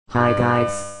Hi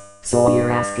guys. So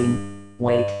you're asking,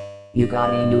 wait, you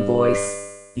got a new voice?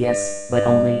 Yes, but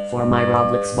only for my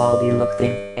Roblox Baldi look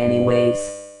thing. Anyways,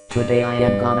 today I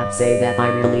am gonna say that I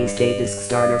released a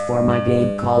Discstarter for my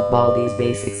game called Baldi's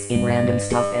Basics in random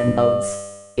stuff and modes.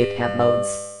 It have modes,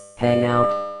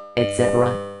 hangout, etc.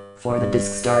 For the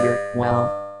Discstarter, well,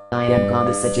 I am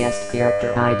gonna suggest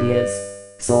character ideas,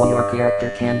 so your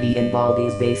character can be in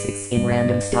Baldi's Basics in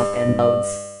random stuff and modes.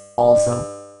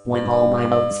 Also, when all my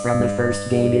modes from the first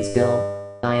game is built,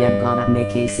 I am gonna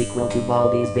make a sequel to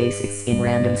Baldi's Basics in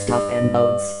random stuff and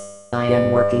modes. I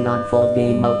am working on full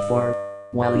game mode for,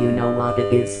 well, you know what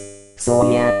it is. So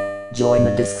yeah, join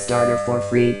the Discstarter for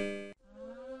free.